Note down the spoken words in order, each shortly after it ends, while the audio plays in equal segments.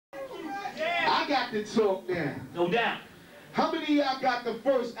I got to talk now. No doubt. How many of y'all got the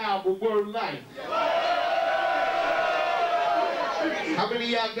first album, Word Life? How many of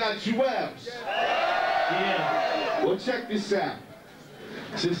y'all got Jewels? Yeah. Well, check this out.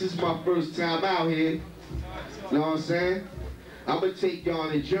 Since this is my first time out here, know what I'm saying? I'm gonna take y'all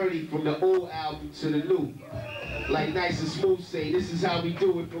on a journey from the old album to the new. Like Nice and Smooth say, this is how we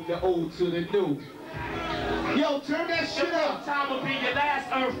do it from the old to the new. Yo, turn that shit up. Time will be your last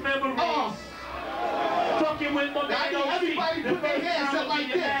Earth memories. Fucking with my man, everybody put their hands up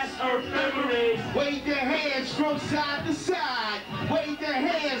like this. Wave their hands from side to side. Wave their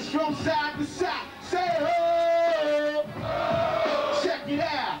hands from side to side. Say oh. Check it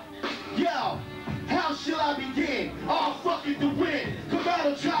out. Yo, how shall I begin? All fucking to win. Come out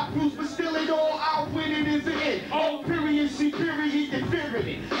of drop crews, but still ain't all out winning is it. Oh, period, see, period,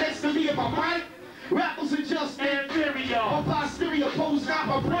 inferior. Next to me in my mic. Rappers are just inferior. My posterior pose not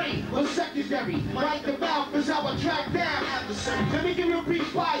my brain, but secondary. Like the mouth is how I track down adversary. Let me give you a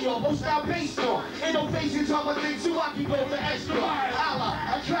brief bio, most now based on innovations on my thing, so I can go for extra.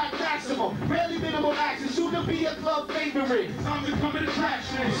 Allah, attract maximum, rarely minimal action, soon to be a club favorite. Time to come in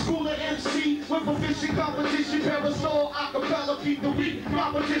attraction. School of MC with proficient competition, parasol, acapella, keep the weak.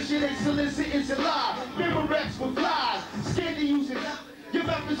 Competition, they solicit, it's alive. Memorex with flies, scared to use it. Give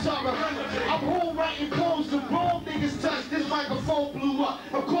up the genre. I'm home writing poems, the wrong niggas touch. This microphone blew up.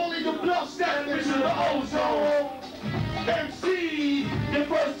 I'm calling the bluff, step into the ozone. MC, the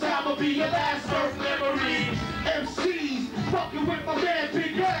first time will be your last Earth memories. MCs, fucking with my man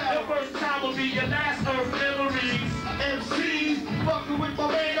Big L. The first time will be your last Earth memories. MCs, fucking with my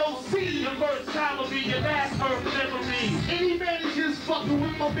man OC. The first time will be your last Earth memories. Any managers fucking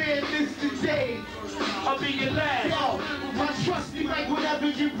with my man Mr. J. I'll be your last. Yo, my trusty mic will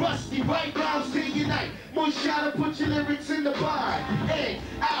never get rusty. Right rhymes till you night. One shot to put your lyrics in the bind. In,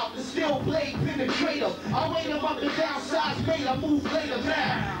 out, the steel blade penetrator. I wait him up and down sides made. I move later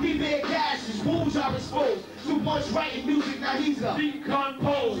now. He bear gashes, wounds are exposed. Too much writing music, now he's a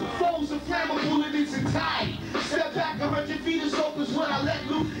decomposed. Foes are flammable in its entirety. Step back 100 feet or so, cause when I let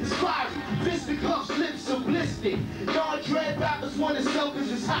loose, it's fiery. Fisticuffs, lips are blistered. Non-dread rappers want to sell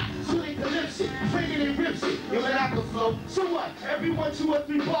cause it's hot. So they calypse it, fling it and rips it. Yo, man, I can flow. So what? Every 1, 2, or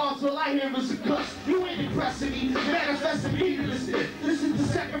 3 bars, all I hear is a cuss. You ain't impressing me, manifesting me to listen. This is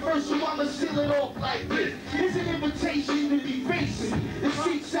the second verse, so I'ma seal it off like this. Here's an invitation to be facing. To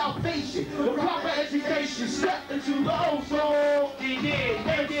seek salvation, the proper education. Step into the ozone.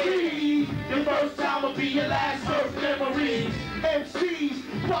 MC, the first time will be your last Earth memories.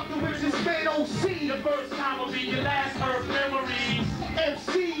 MCs, fucking with this man OC. The first time will be your last Earth memories.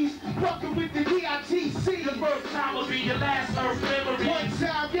 MCs, fucking with the D.I.T.C. The first time will be your last Earth memories. 1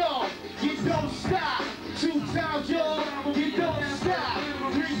 time, y'all, you don't stop. 2 times, y'all, you don't stop.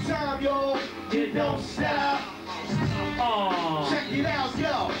 3 times, y'all, you don't stop. Check it out,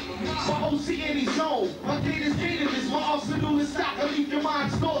 yo. My OC in his zone. My data's dangerous. My arsenal is stock. I leave your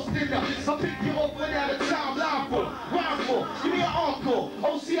mind lost in there. I pick you up one at a time. Line for, rhyme for. Give me an encore.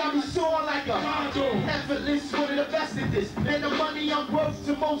 OC, I be soaring like a Hondo. Effortless, one of the best at this. Man, the money I'm worth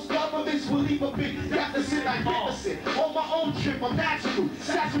to most governments will leave a big deficit like magnificent. On my own trip, I'm natural.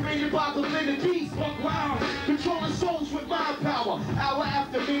 Saturated by the glitter beast. Fuck round. Controlling souls with mind power. Hour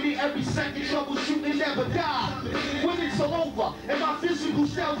after minute, every second, troubleshooting never die. When it's all over, and my physical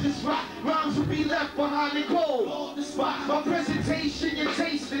shell just rock, rhymes will be left behind the cold. The spot, my presentation, you're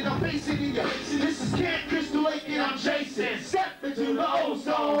tasting, I'm basing in you. This is Camp Crystal Lake and I'm Jason. Step into the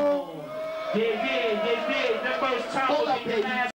ozone. Yeah. The first time will be your last